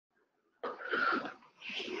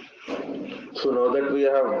So now that we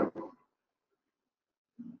have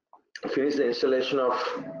finished the installation of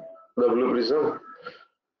the Blue Prism,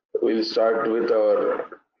 we'll start with our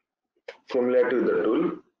familiarity with the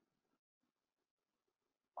tool.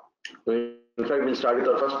 In fact, we'll start with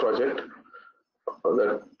our first project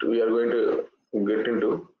that we are going to get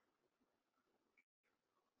into.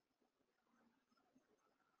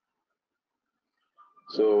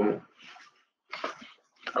 So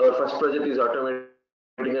our first project is automating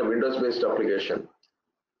a Windows-based application.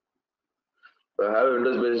 So I have a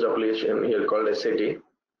Windows-based application here called SAT.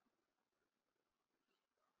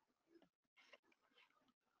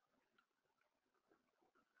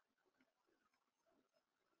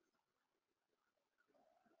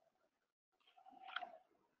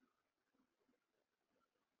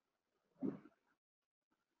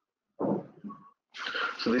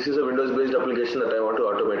 So this is a Windows-based application that I want to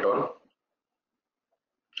automate on.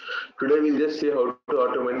 Today we'll just see how to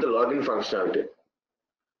automate the login functionality.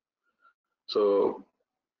 So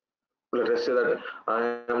let us say that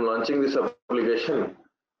I am launching this application,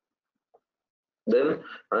 then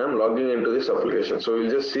I am logging into this application. So we'll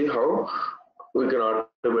just see how we can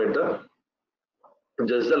automate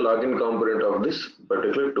just the login component of this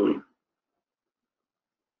particular tool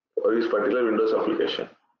or this particular Windows application,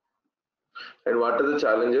 and what are the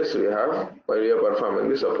challenges we have while we are performing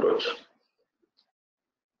this approach.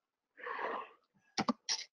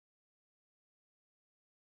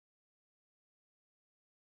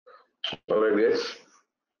 Alright guys.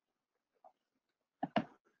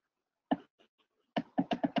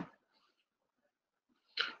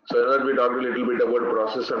 So I know we talked a little bit about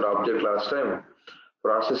process and object last time.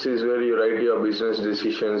 Process is where you write your business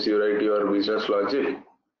decisions, you write your business logic.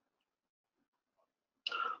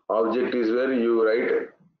 Object is where you write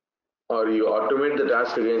or you automate the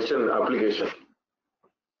task against an application.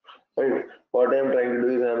 Right. What I am trying to do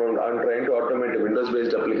is I'm trying to automate a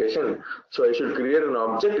Windows-based application. So I should create an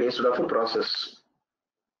object instead of a process.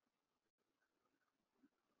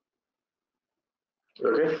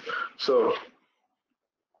 Okay. So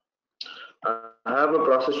I have a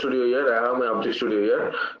process studio here, I have my object studio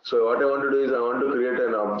here. So what I want to do is I want to create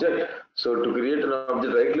an object. So to create an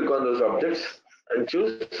object, right click on those objects and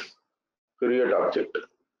choose create object.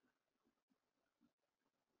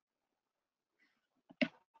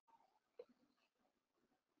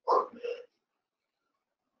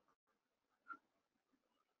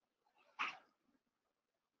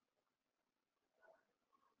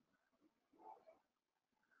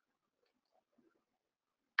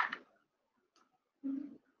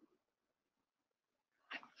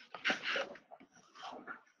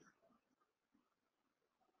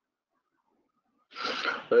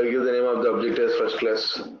 I'll give the name of the object as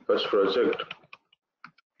first project.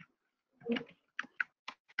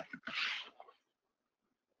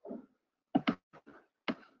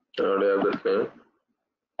 I already have that name.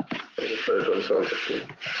 I just try to install it.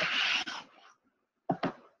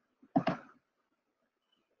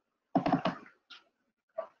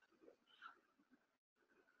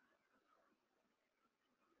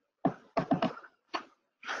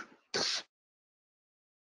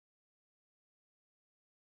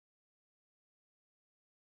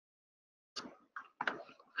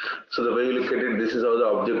 So the way you look at it, this is how the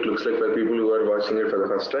object looks like for people who are watching it for the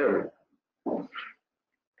first time.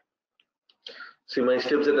 See, my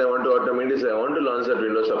steps that I want to automate is I want to launch that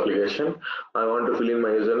Windows application. I want to fill in my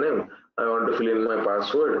username. I want to fill in my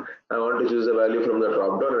password. I want to choose a value from the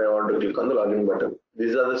drop down and I want to click on the login button.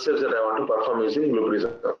 These are the steps that I want to perform using Blue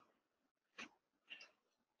Prism.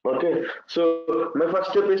 Okay, so my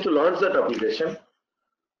first step is to launch that application.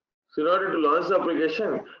 So in order to launch the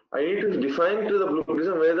application, I need to define to the Blue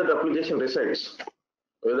Prism where that application resides,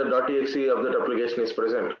 where the .exe of that application is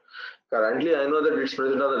present. Currently, I know that it's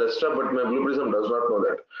present on the desktop, but my Blue Prism does not know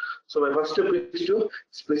that. So my first step is to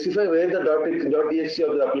specify where the .exe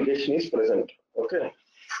of the application is present. Okay.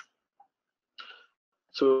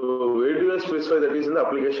 So where do I specify that is in the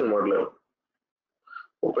application modeler?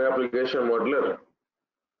 Open application modeler.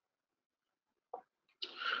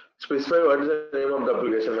 Specify what is the name of the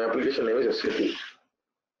application. My application name is SAT.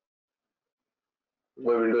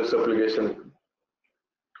 My Windows application.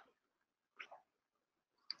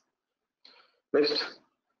 Next,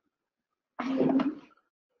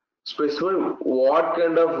 specify what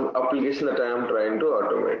kind of application that I am trying to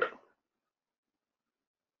automate.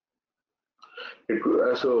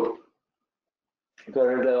 So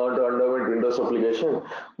currently I want to automate Windows application,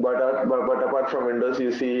 but apart from Windows,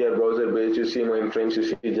 you see your browser based, you see mainframes, you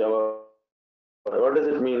see Java. What does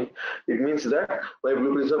it mean? It means that my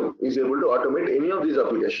Blue Prism is able to automate any of these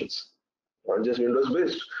applications. not just Windows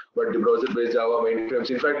based, but the browser based Java mainframes.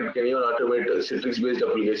 In fact, it can even automate Citrix based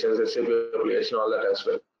applications, SAP application, all that as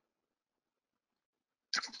well.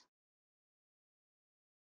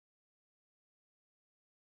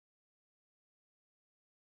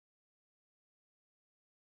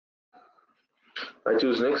 I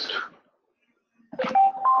choose next.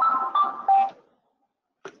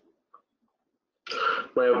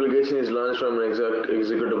 My application is launched from an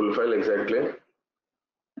executable file exactly.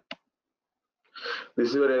 This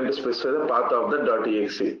is where I need to specify the path of the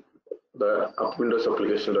 .exe, the Windows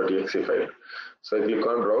application.exe file. So I click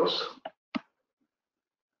on browse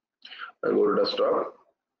and go to desktop.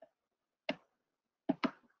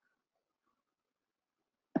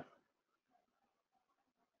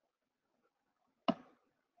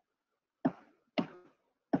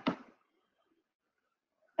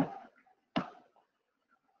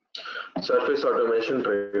 Surface automation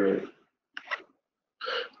training.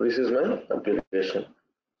 This is my application.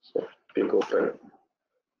 So click open.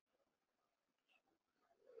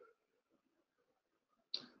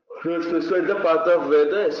 So specify the path of where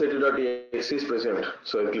the sat.exe is present.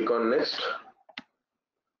 So I click on next.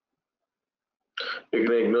 You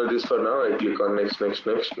can ignore this for now. I click on next,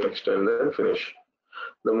 and then finish.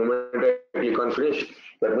 The moment I click on finish,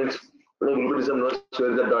 that means the Blue Prism knows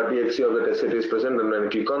where the .exe of that sat is present, and when I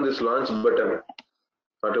click on this launch button,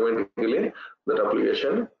 automatically that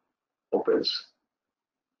application opens.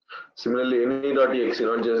 Similarly, any .exe,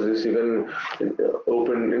 not just this, you can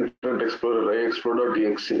open Internet Explorer,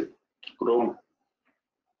 explore.exe, Chrome.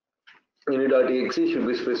 Any .exe should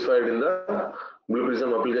be specified in the Blue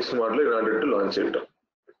Prism application model in order to launch it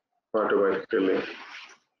automatically.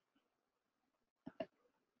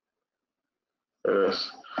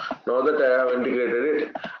 Yes. Now that I have integrated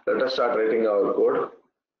it, let us start writing our code.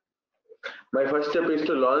 My first step is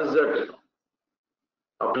to launch that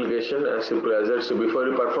application as simple as that. So before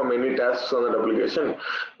you perform any tasks on that application,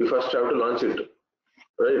 you first have to launch it,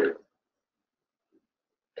 right?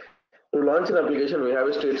 To launch an application, we have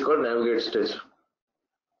a stage called navigate stage.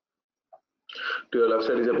 To your left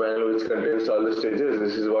side is a panel which contains all the stages.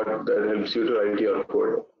 This is what that helps you to write your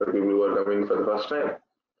code for people who are coming for the first time.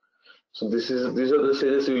 So these are the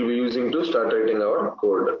stages we will be using to start writing our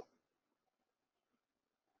code.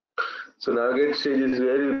 So navigate stage is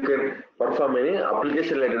where you can perform any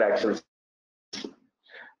application related actions.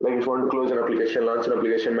 Like if you want to close an application, launch an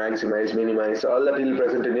application, maximize, minimize, all that will be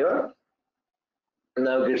present in your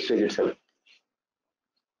navigate stage itself.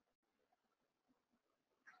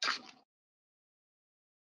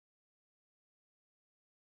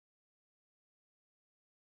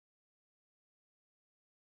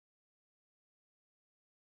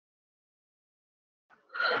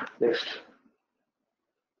 Next.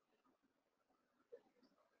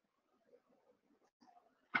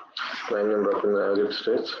 Drag and drop in the navigate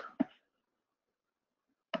stage.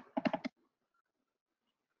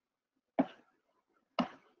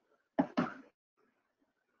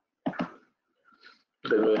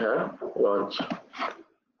 Then we have launch.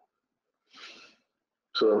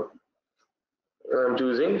 So I'm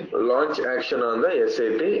choosing launch action on the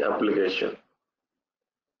SAT application.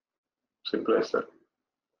 Simple as that.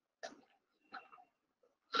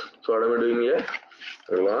 So what am I doing here?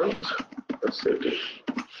 Launch SAT.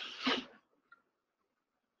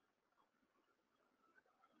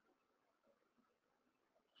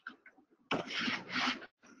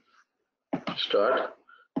 Start.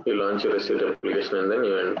 You launch your SAT application and then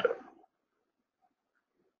you enter.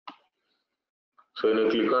 So when you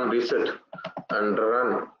click on reset and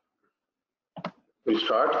run, you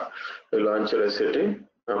start, you launch your SAT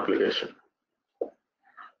application.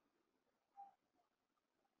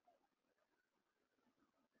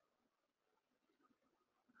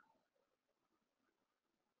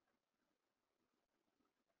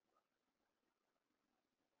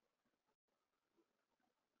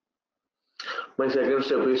 My second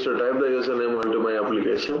step is to type the username onto my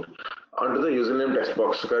application, onto the username text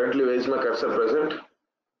box. So currently, where is my cursor present?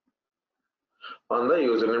 On the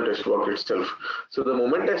username text box itself. So the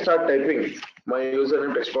moment I start typing, my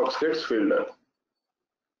username text box gets filled up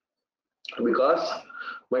because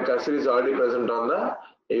my cursor is already present on the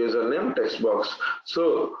username text box.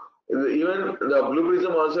 So even the Blue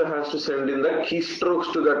Prism also has to send in the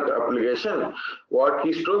keystrokes to that application. What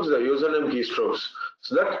keystrokes? The username keystrokes,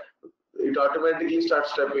 so that it automatically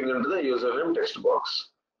starts typing into the username text box.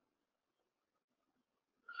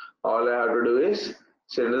 All I have to do is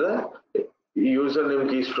send the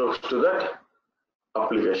username keystrokes to that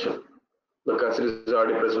application. The cursor is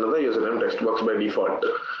already present in the username text box by default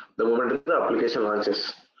the moment the application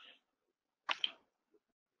launches.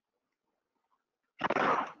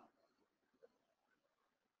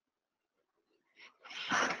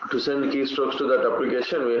 To send keystrokes to that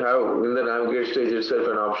application, we have in the navigate stage itself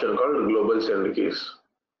an option called global send keys.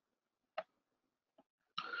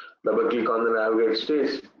 Double click on the navigate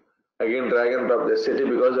stage. Again, drag and drop the SAT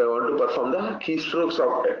because I want to perform the keystrokes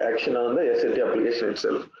of action on the SAT application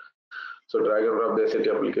itself. So drag and drop the SAT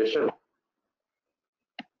application.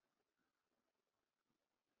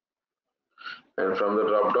 And from the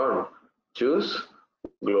drop down, choose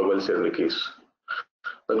global send keys.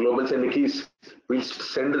 The global send keys will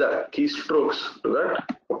send the keystrokes to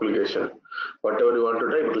that application. Whatever you want to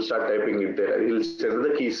type, it will start typing it there. It will send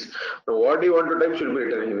the keys. Now, what you want to type should be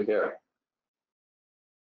written in here.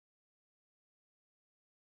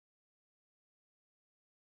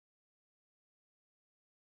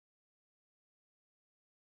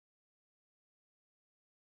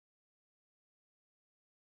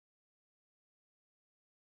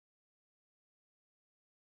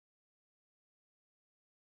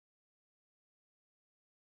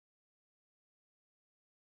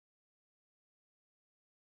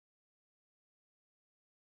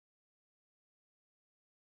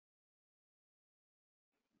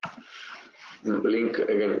 Link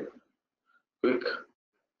again. Quick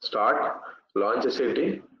start, launch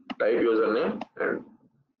SAT, type username, and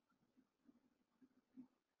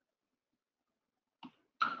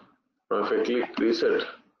now if I click reset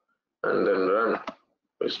and then run,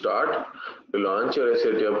 you start, you launch your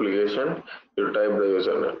SAT application, you type the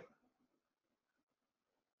username.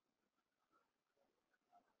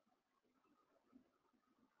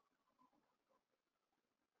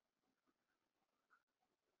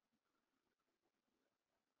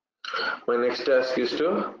 My next task is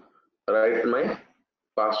to write my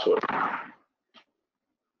password. Now,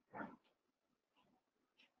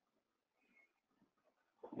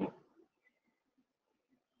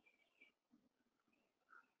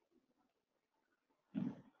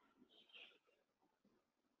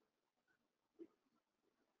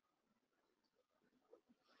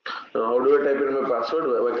 how do I type in my password?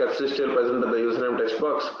 My cursor is still present in the username text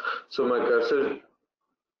box, so my cursor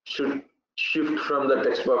should shift from the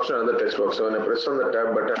text box to another text box. So when I press on the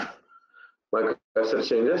tab button, my cursor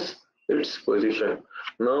changes its position.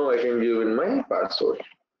 Now I can give in my password.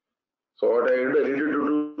 So what I need to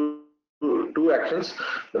do two actions.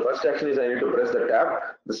 The first action is I need to press the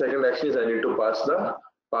tab. The second action is I need to pass the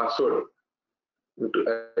password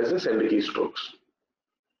as a send keystrokes.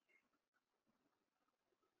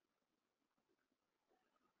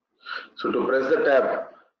 So to press the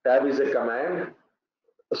tab is a command.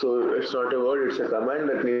 So it's not a word, it's a command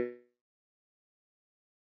that needs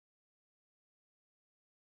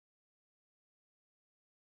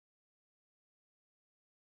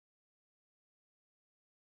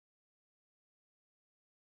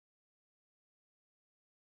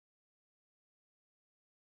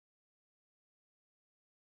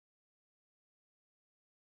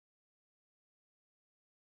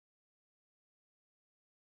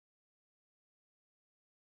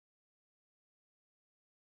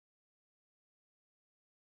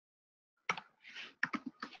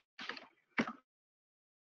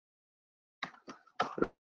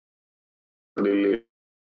delete.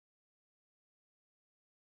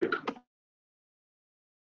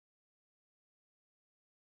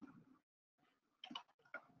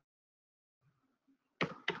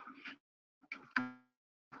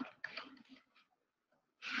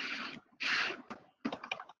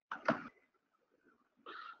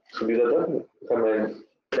 So these are the commands.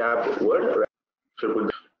 Tab word,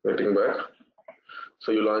 getting back.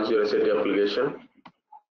 So you launch your SAT application.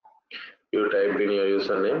 You typed in your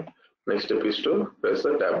username. Next step is to press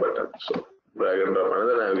the tab button. So drag and drop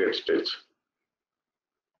another navigate stage.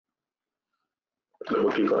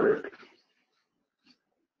 Double click on it.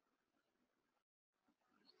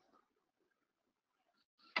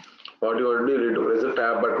 What you want to do, you need to press the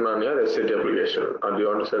tab button on your SAT application, or you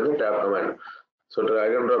want to send the tab command. So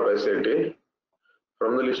drag and drop SAT.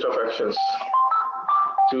 From the list of actions,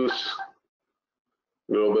 choose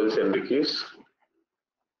global send keys,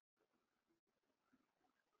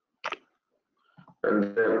 and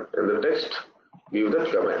then in the text, give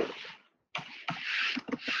that command.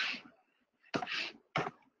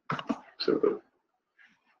 Simple.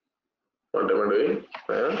 What am I doing?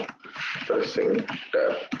 I am pressing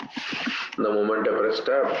tab. The moment I press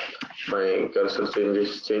tab, my cursor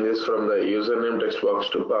changes from the username text box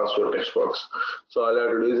to password text box. So all I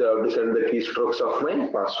have to do is I have to send the keystrokes of my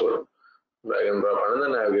password. Drag and drop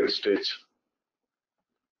another navigate stage.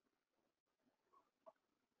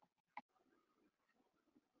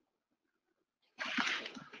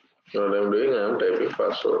 What I'm doing, I am typing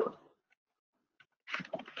password.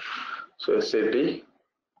 So SAT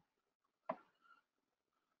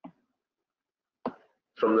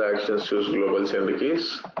From the actions, choose global send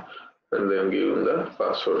keys and then give the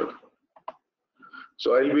password.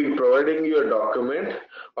 So I'll be providing you a document,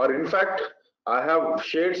 or in fact, I have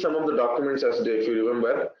shared some of the documents as if you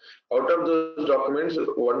remember. Out of those documents,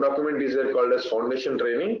 one document is there called as foundation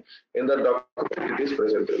training. In that document, it is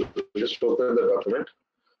presented. Just open the document.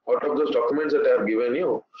 Out of those documents that I have given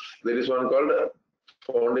you, there is one called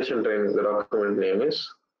foundation training. The document name is.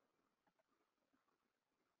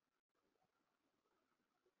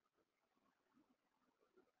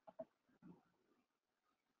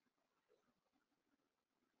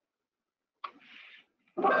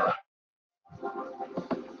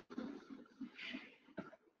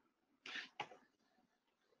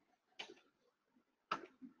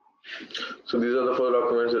 So these are the 4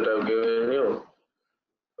 documents that I have given you.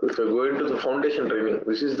 If I go into the foundation training,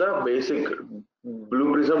 this is the basic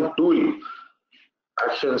Blue Prism tool.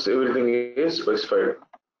 Actions, everything is specified.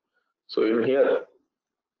 So in here,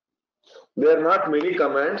 there are not many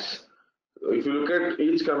commands. If you look at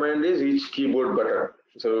each command is each keyboard button.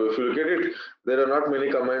 So if you look at it, there are not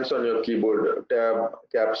many commands on your keyboard. Tab,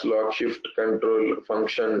 caps lock, shift, control,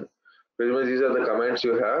 function. Pretty much these are the commands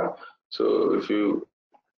you have. So if you,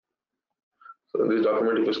 so in this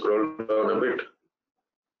document, if you scroll down a bit,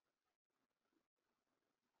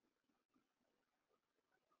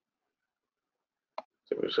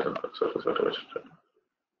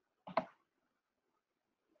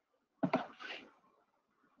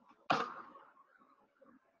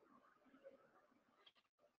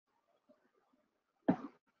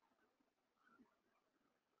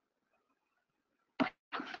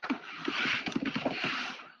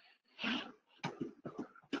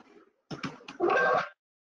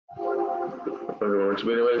 it's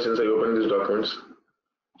been a while since I opened these documents.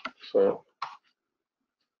 So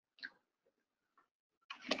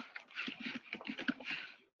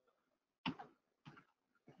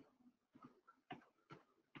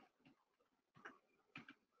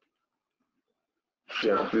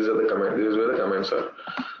yeah, these are the commands. This is where the commands are.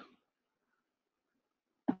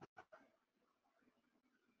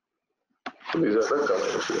 These are the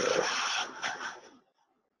commands.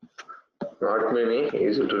 Not many,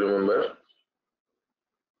 easy to remember.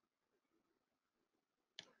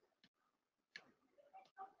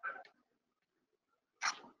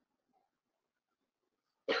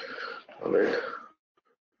 All right.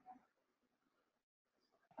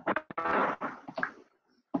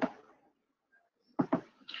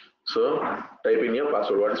 So type in your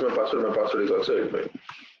password. What is my password? My password is also admin.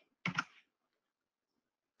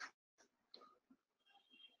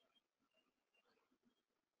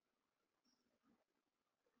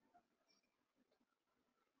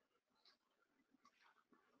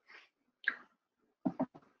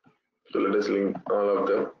 So let us link all of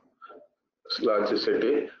them. Slash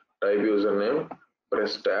city, type username,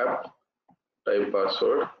 press tab, type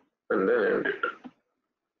password, and then end it.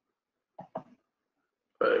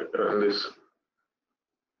 Right, and this.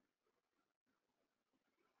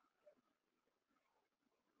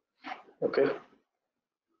 Okay.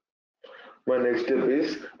 My next step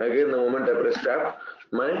is, again the moment I press tab,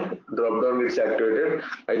 my drop down gets activated.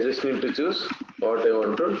 I just need to choose what I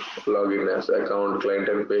want to log in as: account, client,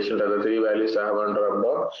 and patient are the 3 values I have on drop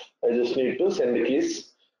down. I just need to send the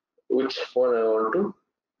keys, which one I want to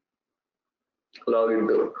log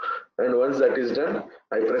into. And once that is done,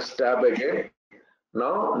 I press tab again.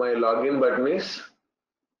 Now my login button is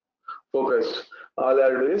focused. All I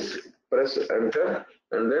do is press enter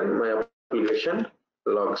and then my application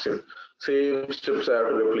logs in. Same steps I have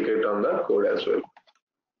to replicate on the code as well.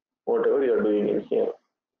 Whatever you are doing in here.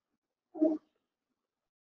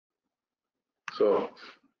 So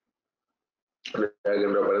drag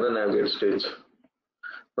and drop and then navigate stage.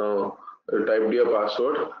 Now you typed your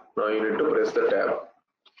password. Now you need to press the tab.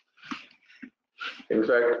 In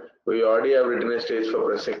fact, we already have written a stage for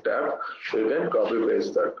pressing tab, so you can copy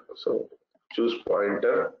paste that. So choose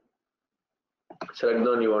pointer, select the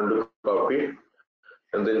one you want to copy,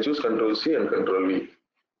 and then choose Ctrl C and Ctrl V.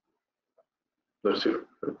 That's it.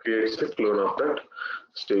 It creates a clone of that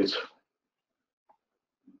stage.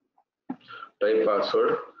 Type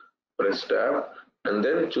password, press tab, and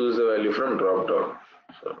then choose the value from drop down.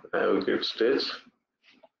 So navigate stage,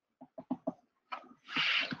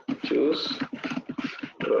 choose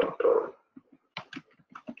drop down.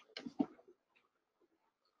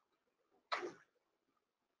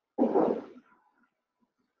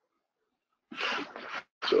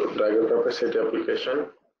 So drag and drop a set application,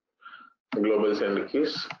 global send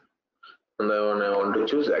keys, and then I want to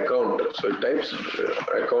choose account. So it types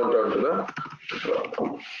account onto the drop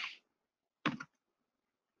down.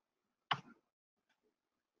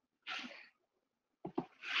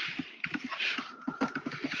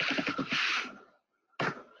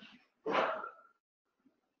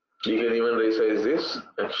 You can even resize these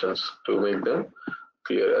actions to make them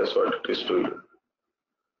clear as what it is to you.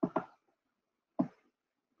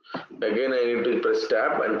 Again, I need to press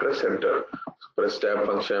tab and press enter. Press tab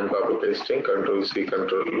function, I'm copy pasting, Control C,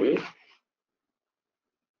 Control V.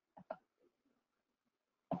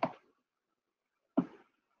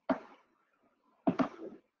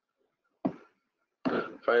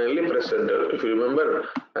 Finally, press enter. If you remember,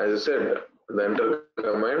 as I said, the enter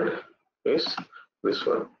command is this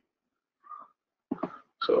one.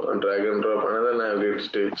 So drag and drop another navigate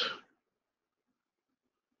stage.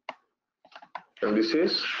 And this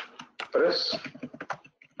is press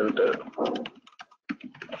enter.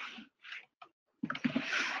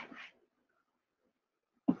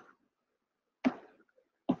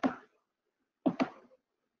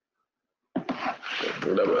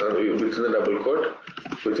 Within the double quote,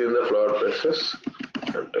 within the floor presses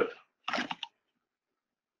enter.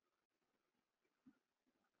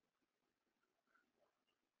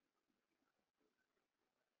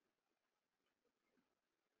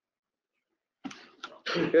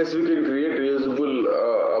 Yes, we can create reusable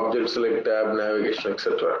objects like tab, navigation,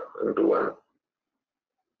 etc. into one.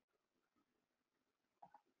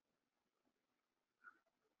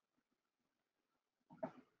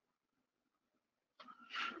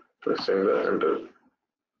 Pressing the enter.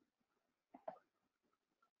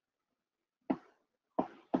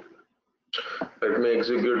 Let me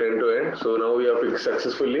execute end to end. So now we have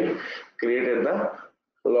successfully created the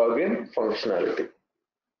login functionality.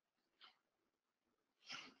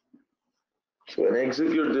 So when I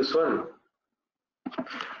execute this one,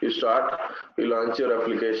 you launch your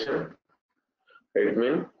application,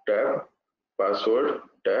 admin, tab, password,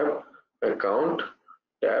 tab, account,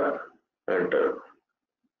 tab, enter.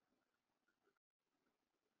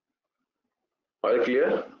 All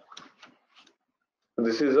clear?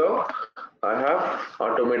 This is how I have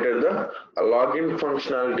automated the login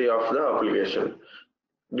functionality of the application.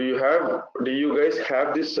 Do you guys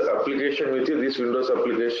have this application with you, this Windows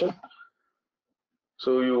application?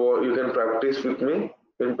 So you can practice with me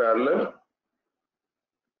in parallel.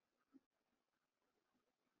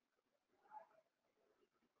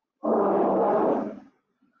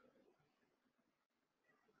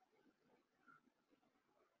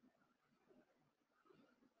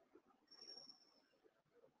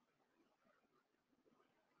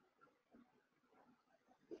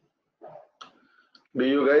 Do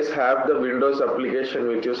you guys have the Windows application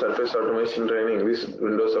with your surface automation training? This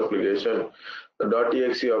Windows application, the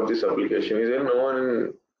 .exe of this application. Is there no one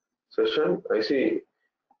in session? I see.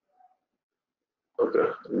 Okay,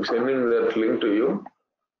 I'm sending that link to you.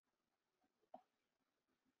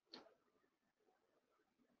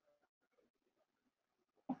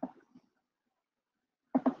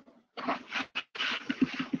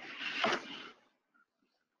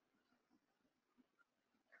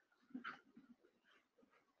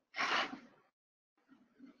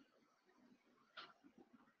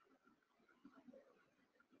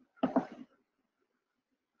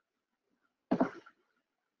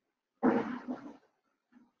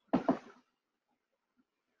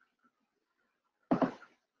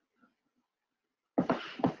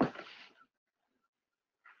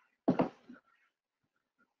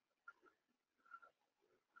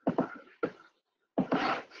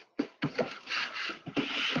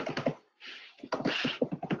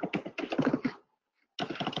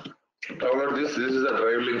 Download this. This is the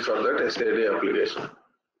drive link for that SAD application.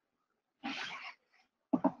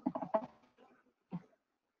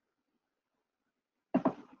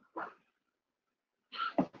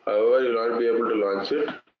 However, you will not be able to launch it.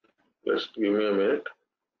 Just give me a minute.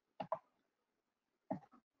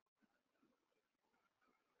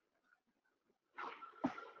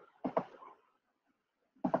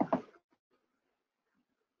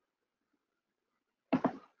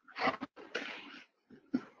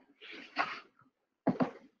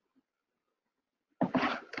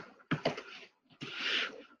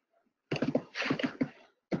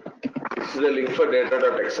 This is the link for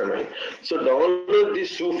data.xml. So download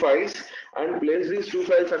these two files and place these two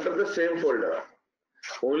files under the same folder.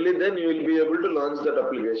 Only then you will be able to launch that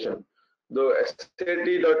application. The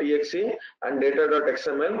stat.exe and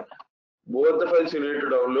data.xml, both the files you need to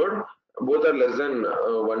download. Both are less than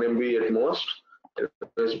 1 MB at most.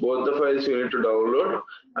 Both the files you need to download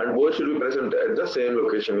and both should be present at the same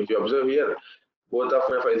location. If you observe here, both of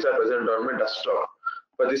my files are present on my desktop.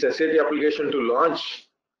 For this SAT application to launch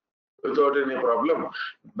without any problem,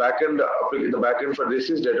 the backend for this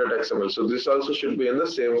is data.xml. So this also should be in the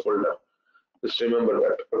same folder. Just remember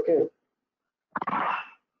that. Okay.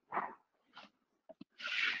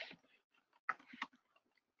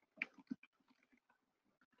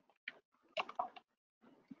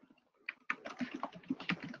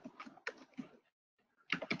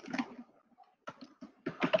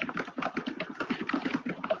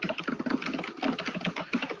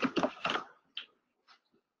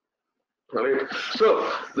 Alright, so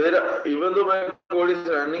even though my code is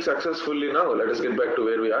running successfully now, let us get back to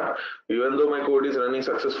where we are. Even though my code is running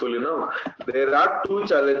successfully now, there are two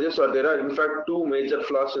challenges, or there are in fact two major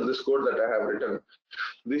flaws in this code that I have written.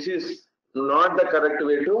 This is not the correct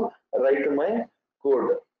way to write my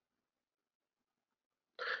code.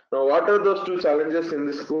 Now, what are those two challenges in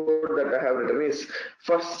this code that I have written is,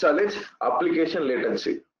 first challenge, application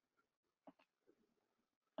latency.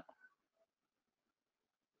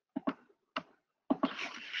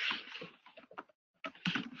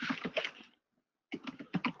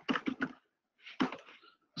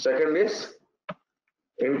 Second is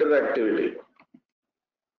interactivity.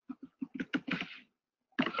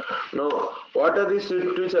 Now, what are these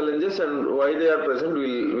two challenges and why they are present?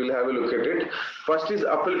 We'll have a look at it. First is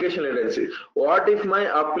application latency. What if my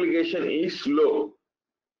application is slow?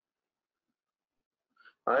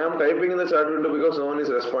 I am typing in the chat window because no one is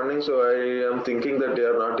responding, so I am thinking that they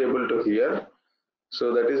are not able to hear.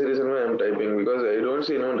 So that is the reason why I am typing, because I don't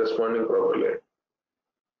see anyone responding properly.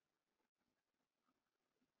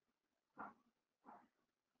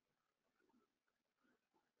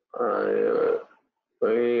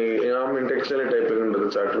 I am intentionally typing into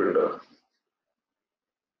the chat window.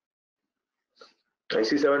 I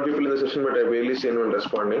see 7 people in the session, but I barely see anyone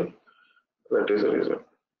responding. That is the reason.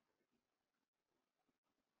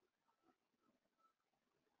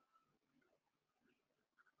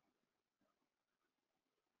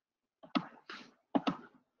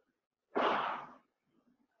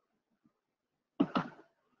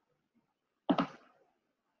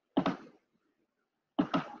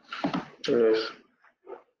 Yes.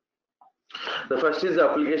 The first is the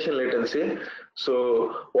application latency.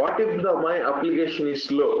 So what if my application is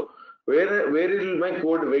slow? Where will my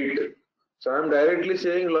code wait? So I'm directly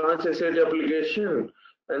saying launch SAT application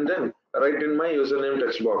and then write in my username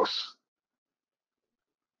text box.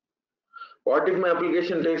 What if my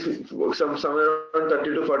application takes somewhere around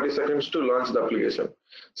 30 to 40 seconds to launch the application?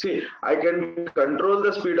 See, I can control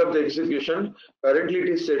the speed of the execution. Currently, it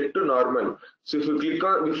is set to normal. So if you click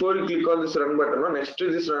on, before you click on this run button, next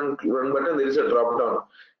to this run button, there is a drop down.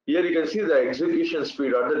 Here you can see the execution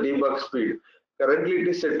speed or the debug speed. Currently, it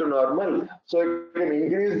is set to normal. So I can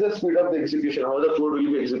increase the speed of the execution, how the code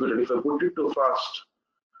will be executed. If I put it too fast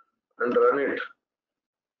and run it,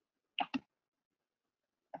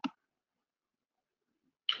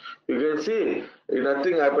 you can see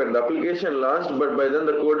nothing happened. The application launched, but by then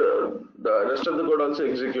the code, the rest of the code also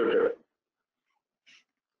executed.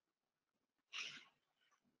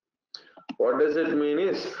 What does it mean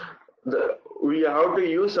is we have to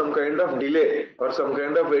use some kind of delay or some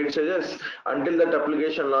kind of wait stages until that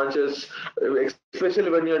application launches, especially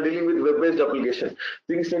when you are dealing with web-based application.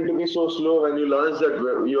 Things tend to be so slow when you launch that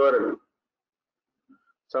URL.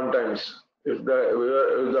 Sometimes, if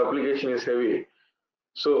the application is heavy.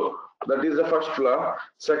 So that is the first flaw.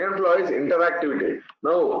 Second flaw is interactivity.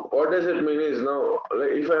 Now, what does it mean is, now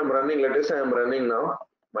if I am running, let us say I am running now,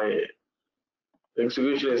 my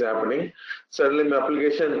execution is happening. Suddenly my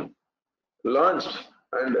application launched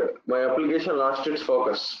and my application lost its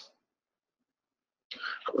focus.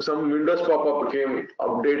 Some Windows pop-up came,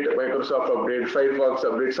 update, Microsoft update, Firefox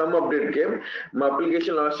update, some update came, my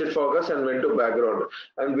application lost its focus and went to background.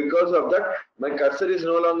 And because of that, my cursor is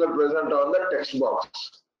no longer present on the text box.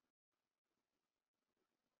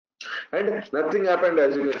 And nothing happened,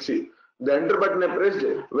 as you can see. The enter button I pressed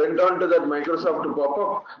went on to that Microsoft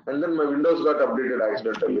pop-up, and then my Windows got updated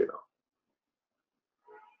accidentally now.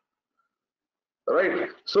 Right?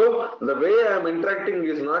 So the way I am interacting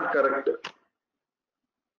is not correct.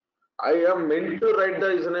 I am meant to write the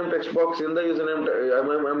username text box in the username.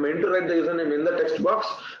 I'm meant to write the username in the text box.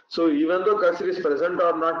 So even though cursor is present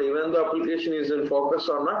or not, even though application is in focus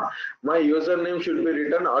or not, my username should be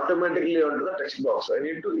written automatically onto the text box. I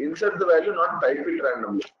need to insert the value, not type it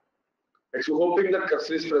randomly. It's hoping that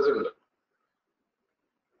cursor is present.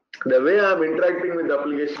 The way I'm interacting with the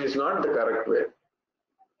application is not the correct way.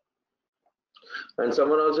 And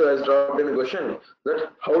someone also has dropped in a question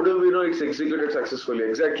that how do we know it's executed successfully?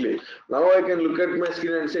 Exactly. Now I can look at my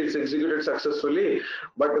screen and say it's executed successfully.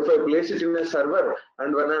 But if I place it in a server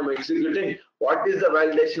and when I'm executing, what is the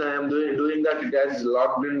validation I am doing that it has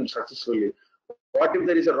logged in successfully? What if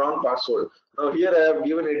there is a wrong password? Now here I have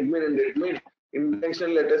given admin and admin.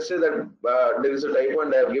 Intentionally, let us say that there is a typo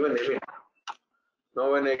and I have given admin.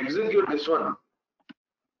 Now when I execute this one,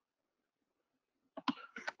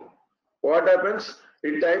 what happens?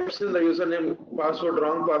 It types in the username password,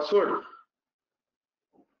 wrong password.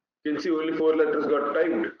 You can see only 4 letters got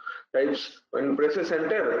typed. Types, when presses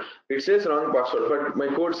enter, it says wrong password, but my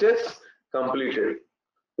code says completed.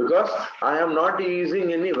 because I am not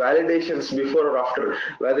using any validations before or after,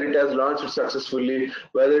 whether it has launched successfully,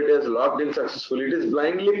 whether it has logged in successfully. It is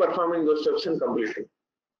blindly performing those steps and completing.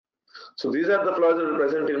 So these are the flaws that are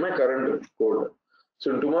present in my current code.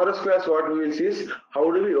 So in tomorrow's class, what we will see is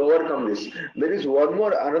how do we overcome this. There is one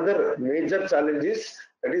more another major challenge is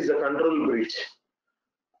that is the control breach.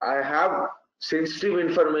 I have sensitive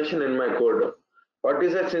information in my code. What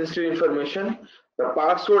is that sensitive information? The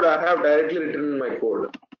password I have directly written in my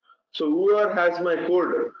code. So whoever has my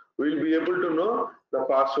code will be able to know the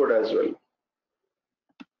password as well.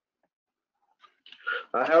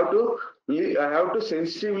 I have to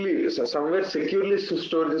sensitively, somewhere securely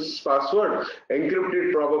store this password, encrypt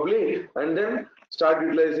it probably, and then start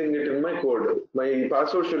utilizing it in my code. My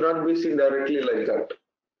password should not be seen directly like that.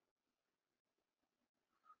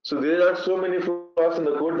 So there are so many flaws in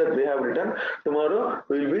the code that we have written. Tomorrow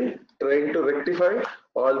we will be trying to rectify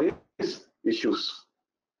all these issues.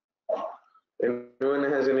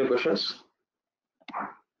 Anyone has any questions?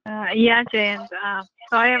 Yeah, Jayant.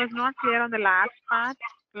 Sorry, I was not clear on the last part,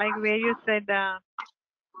 like where you said,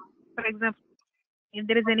 for example, if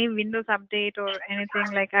there is any Windows update or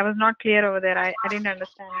anything, like I was not clear over there. I didn't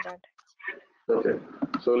understand that. Okay,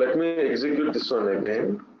 so let me execute this one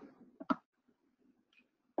again.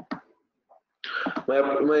 My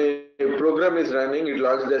program is running, it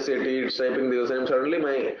logs the SAT, it's typing the username.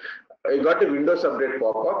 Suddenly I got a Windows update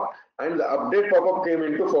pop-up, and the update pop-up came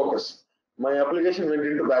into focus. My application went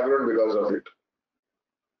into background because of it.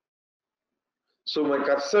 So my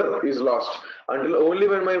cursor is lost. Until only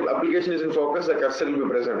when my application is in focus, the cursor will be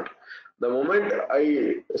present. The moment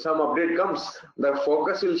some update comes, the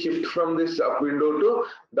focus will shift from this up window to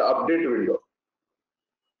the update window.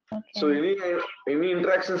 Okay. So any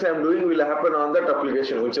interactions I am doing will happen on that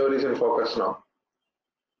application, whichever is in focus now.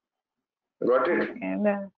 Got it? Okay,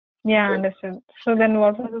 then, yeah, understood. So then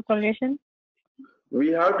what was the solution? We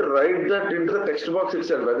have to write that into the text box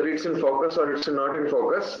itself, whether it's in focus or it's not in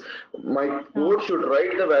focus. My code should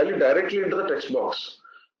write the value directly into the text box.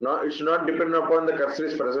 Now it should not depend upon the cursor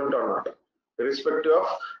is present or not. Irrespective of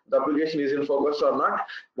the application is in focus or not,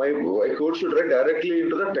 my code should write directly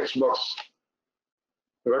into the text box.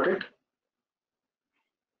 Got it?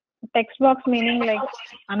 Text box meaning like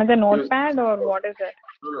another notepad or what is it?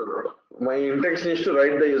 No. My intention is to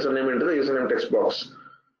write the username into the username text box.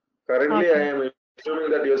 Currently, I am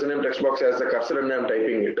assuming that username text box has the cursor and I am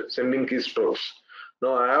typing it, sending keystrokes.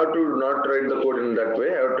 Now I have to not write the code in that way.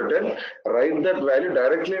 I have to write that value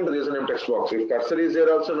directly into the username text box. If cursor is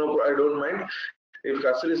there also, no, I don't mind. If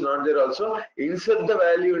cursor is not there also, insert the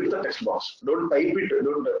value into the text box. Don't type it,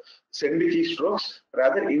 don't send the keystrokes,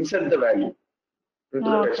 rather insert the value into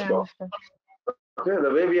the text box. Okay,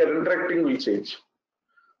 the way we are interacting will change.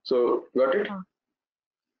 So, got it?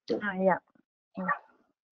 Yeah.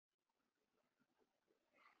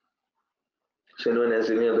 So anyone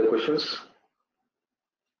has any other questions?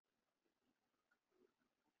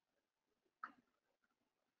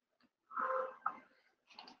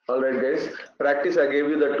 Alright guys, practice. I gave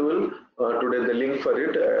you the tool today, the link for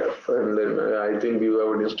it, and then I think you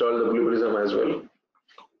have installed the Blue Prism as well.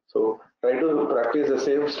 So try to practice the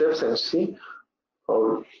same steps and see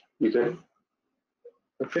how you can.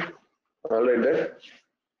 Okay, alright then.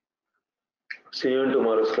 See you in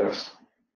tomorrow's class.